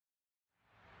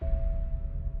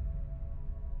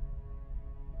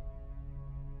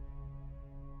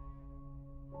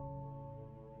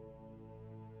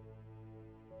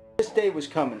day was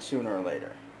coming sooner or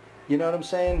later. You know what I'm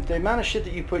saying? The amount of shit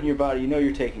that you put in your body, you know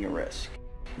you're taking a risk.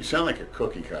 You sound like a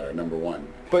cookie cutter, number one.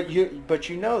 But you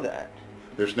know that.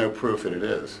 There's no proof that it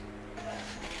is.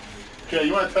 Okay,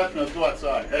 you want to touch me? Let's go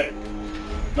outside. Hey,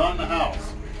 not in the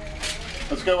house.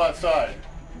 Let's go outside.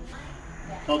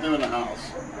 Don't do it in the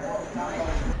house.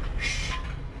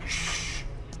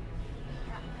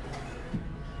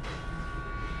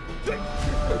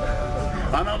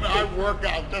 I work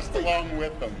out just along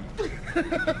with them.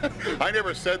 I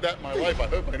never said that in my life. I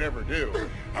hope I never do.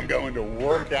 I'm going to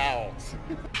work out.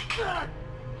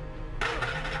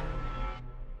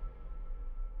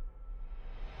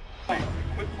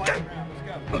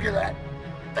 Look at that.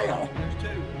 Dale. There's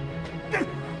two.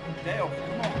 Dale,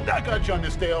 come on. I got you on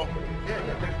this, Dale. Yeah,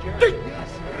 there's Jerry. Yes.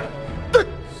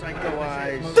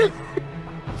 Psycho-eyes.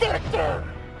 Victor!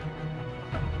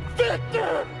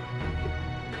 Victor!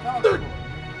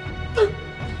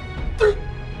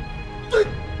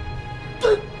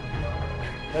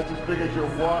 That's as big as your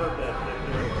water bed,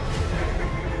 Victor.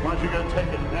 Why don't you go take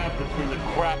a nap between the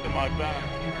crap in my back?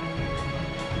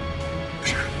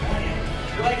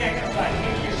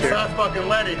 Fat fucking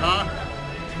Lenny, huh?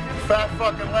 Fat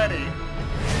fucking Lenny.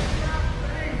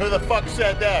 Who the fuck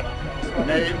said that?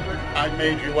 Nate, I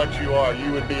made you what you are.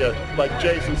 You would be like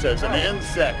Jason says, an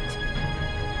insect.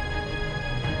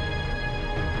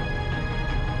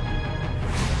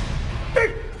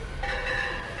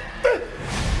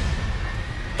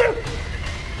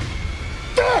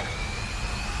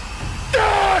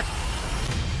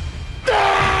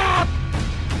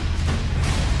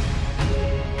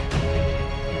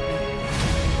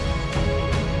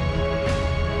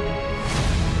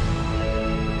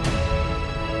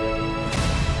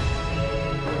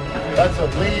 That's a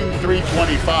lean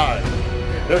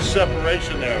 325. There's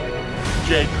separation there,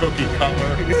 Jay Cookie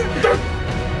Cutler.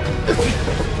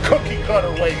 Cookie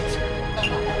cutter weight.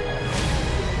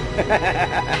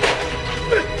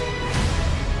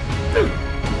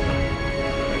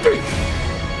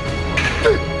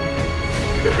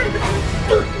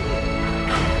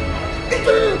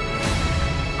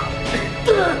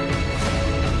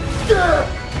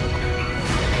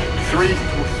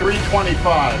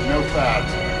 325, no fat.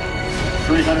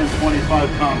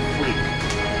 325-pound freak.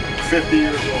 50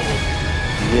 years old.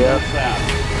 Yeah. No fat.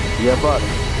 Yeah, buddy.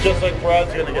 Just like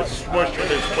Brad's gonna get smushed with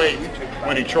his weight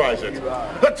when he tries it.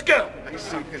 Let's go!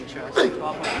 Sunken chest.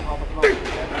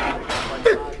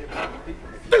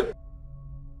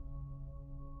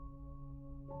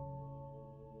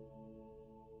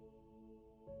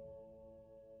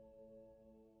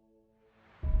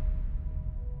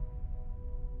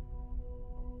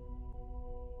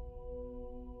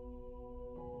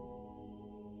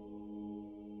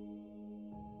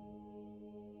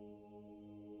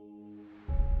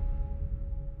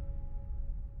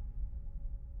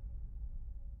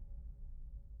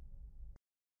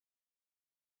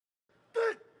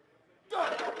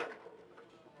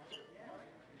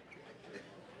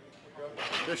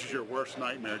 This is your worst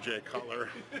nightmare, Jay Cutler.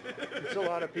 It's a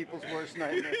lot of people's worst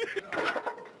nightmare.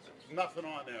 There's nothing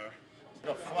on there.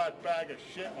 It's a flat bag of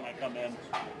shit when I come in.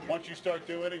 Once you start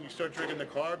doing it and you start drinking the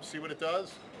carbs, see what it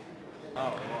does?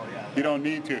 Oh, well, yeah. You don't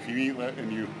need to if you eat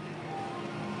and you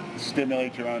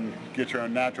stimulate get your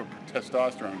own natural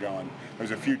testosterone going.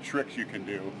 There's a few tricks you can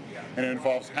do. And it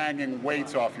involves hanging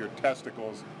weights off your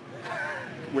testicles,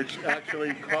 which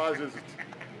actually causes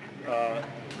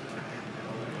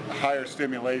higher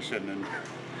stimulation. And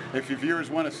if your viewers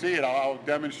want to see it, I'll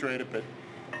demonstrate it, but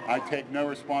I take no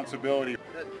responsibility.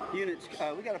 Units,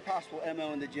 we got a possible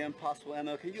MO in the gym, possible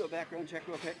MO. Can you do a background check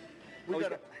real quick?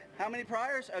 How many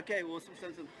priors? Okay, we'll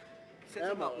send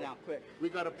some up now, quick. We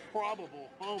got a probable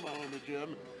homo in the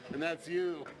gym, and that's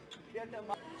you.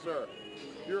 Sir,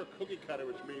 you're a cookie cutter,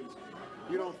 which means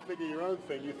you don't think of your own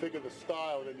thing, you think of the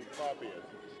style, and then you copy it.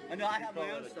 I know, I have my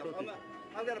own stuff.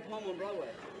 I've got a poem on Broadway.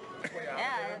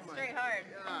 Yeah, it's very hard.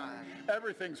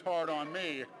 Everything's hard on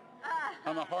me.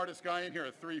 I'm the hardest guy in here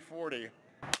at 340.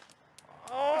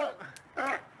 Oh! All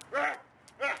right,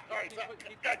 good.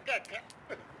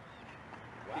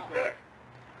 Wow.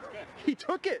 He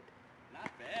took it.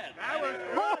 Not bad. That was,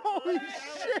 holy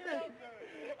shit.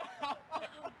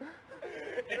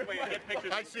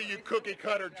 I see you cookie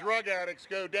cutter drug addicts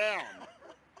go down.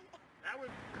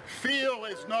 Feel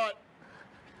is not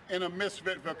in a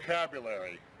misfit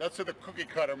vocabulary. That's in the cookie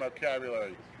cutter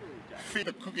vocabulary. Feel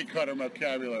the cookie cutter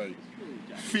vocabulary.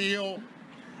 Feel,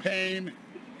 pain,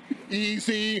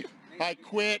 easy, I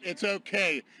quit, it's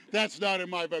okay. That's not in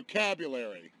my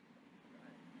vocabulary.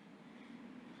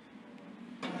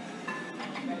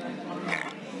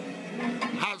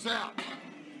 How's that?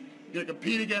 You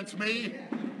compete against me?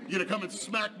 You gonna come and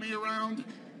smack me around?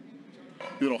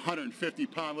 You little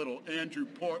 150-pound little Andrew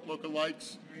Port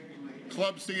lookalikes.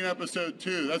 Club Scene episode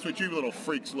 2. That's what you little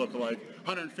freaks look like.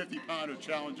 150-pounder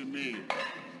challenging me.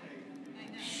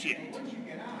 Shit.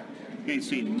 You ain't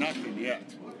seen nothing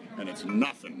yet, and it's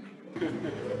nothing.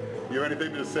 You have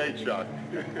anything to say, Chuck?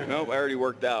 Nope, I already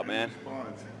worked out, man.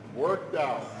 Worked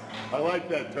out. I like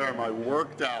that term. I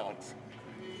worked out.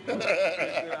 An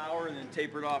hour and then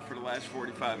tapered off for the last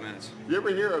 45 minutes. You ever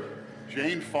hear of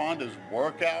Jane Fonda's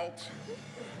workout?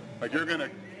 Like you're gonna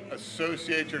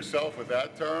associate yourself with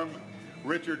that term?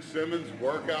 Richard Simmons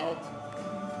workout?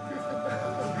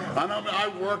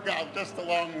 I work out just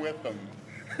along with them.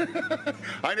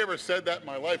 I never said that in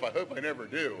my life. I hope I never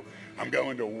do. I'm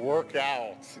going to work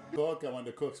out. Cook, I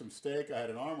wanted to cook some steak. I had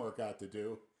an arm workout to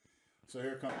do. So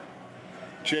here comes.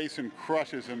 Jason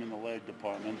crushes him in the leg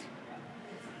department.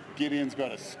 Gideon's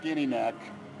got a skinny neck.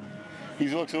 He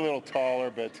looks a little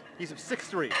taller, but... He's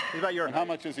 6'3". He's about your height. How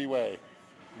much does he weigh?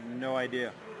 No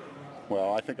idea.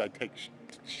 Well, I think I'd take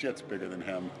shits bigger than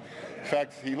him. In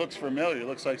fact, he looks familiar. He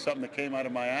looks like something that came out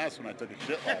of my ass when I took a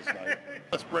shit last night.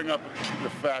 Let's bring up the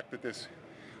fact that this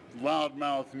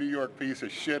loudmouth New York piece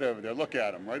of shit over there, look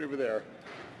at him, right over there,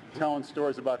 telling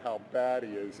stories about how bad he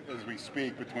is as we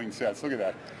speak between sets. Look at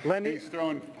that. Lenny. He's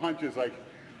throwing punches like,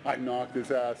 I knocked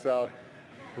his ass out.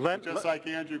 Just like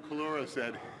Andrew Kalura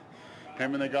said,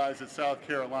 him and the guys at South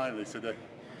Carolina, they said that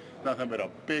nothing but a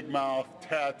big mouth,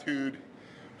 tattooed,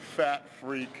 fat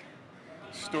freak,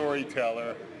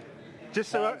 storyteller.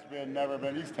 Just so Has been, never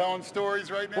been. He's telling stories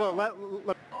right now.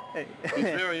 Well, hey. He's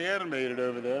very animated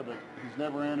over there, but he's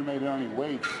never animated on any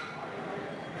weights.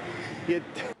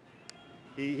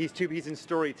 He's in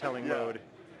storytelling mode.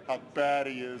 How bad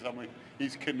he is. I mean,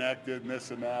 he's connected and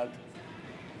this and that.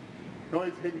 The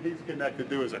only thing he's connected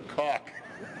to is a cock.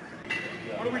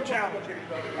 What are we challenging?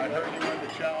 I heard you wanted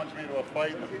to challenge me to a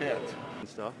fight in the pit. And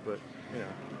stuff, but you know.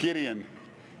 Gideon,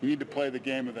 you need to play the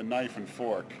game of the knife and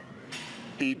fork.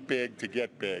 Eat big to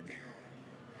get big.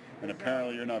 And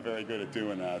apparently you're not very good at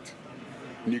doing that.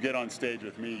 When you get on stage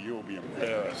with me, you will be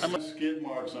embarrassed. Skid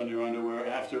marks on your underwear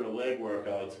after a leg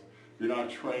workout. You're not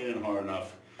training hard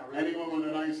enough. Anyone with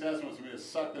a nice ass wants me to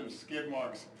suck them skid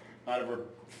marks out of her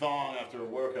thong after a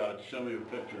workout. Show me a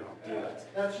picture. I'll do it.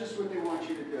 That's just what they want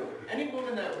you to do. Any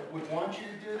woman that would want you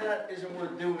to do that isn't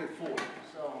worth doing it for.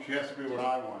 So She has to be what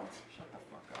I want. shut the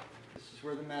fuck up. This is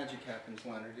where the magic happens,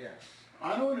 Leonard, yes.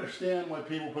 I don't understand why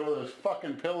people put all those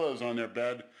fucking pillows on their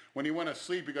bed. When you want to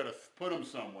sleep, you got to put them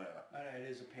somewhere. It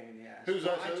is a pain in the ass. Who's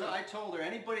that? I told her,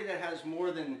 anybody that has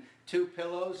more than 2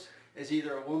 pillows is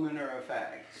either a woman or a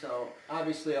fag. So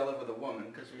obviously I live with a woman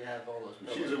because we have all those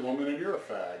pillows. She's a woman and you're a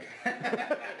fag.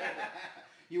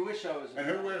 You wish I was a And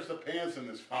who wears the pants in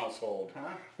this household?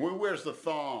 Huh? Who wears the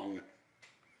thong?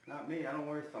 Not me, I don't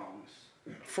wear thongs.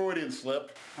 Freudian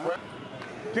slip. Huh?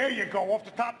 There you go, off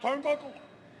the top turnbuckle.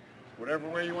 Whatever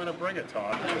way you want to bring it,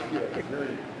 Todd.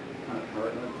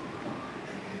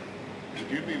 Would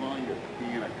you be willing to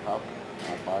pee in a cup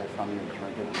and buy something and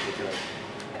drink it? Because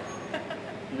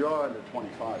you are under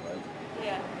 25, right?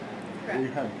 Yeah. We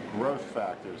have growth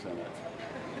factors in it.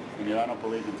 I mean, I don't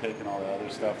believe in taking all the other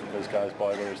stuff that those guys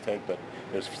bodybuilders take, but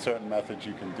there's certain methods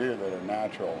you can do that are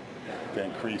natural to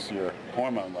increase your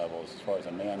hormone levels as far as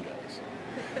a man goes.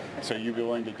 So you be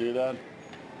willing to do that?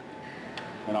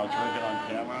 And I'll drink it on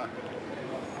camera?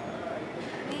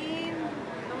 I mean,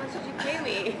 how much did you pay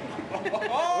me?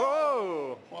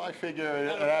 Whoa! Well, I figure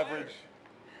an average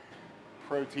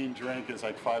protein drink is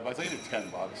like $5. I give it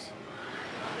 $10.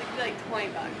 Like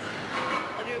 $20.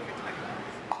 I'll do it for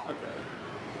 $20. Okay.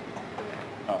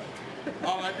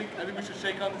 All right. I think we should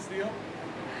shake on this deal.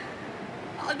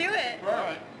 I'll do it. All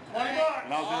right. $20.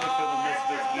 And I'll do it for the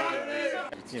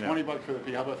misfits. It's You know. $20 for the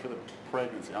pee. How about for the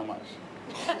pregnancy? How much?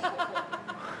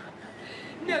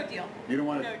 No deal. You don't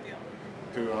want No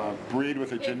to deal. breed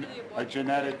with a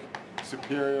genetic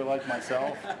superior like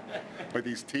myself with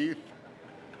these teeth?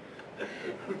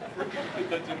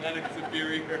 The genetic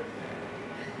superior.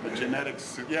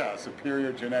 A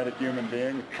superior genetic human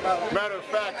being. Matter of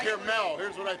fact, here, Mel,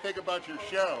 here's what I think about your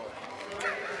show.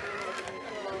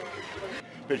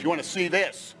 Because you want to see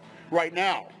this right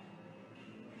now.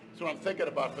 That's what I'm thinking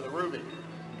about for the Ruby.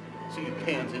 See you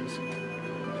pansies.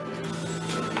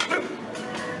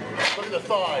 Look at the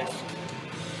thighs.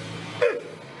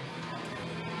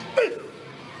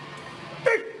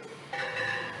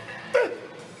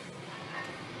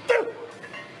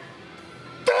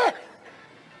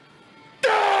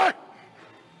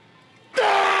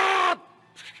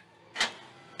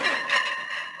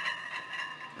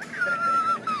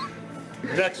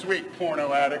 Next week,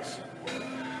 porno addicts.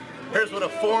 Here's what a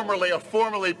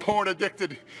formerly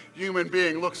porn-addicted human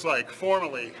being looks like.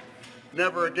 Formerly.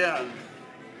 Never again.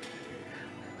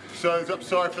 So I'm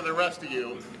sorry for the rest of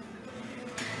you.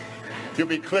 You'll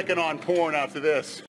be clicking on porn after this.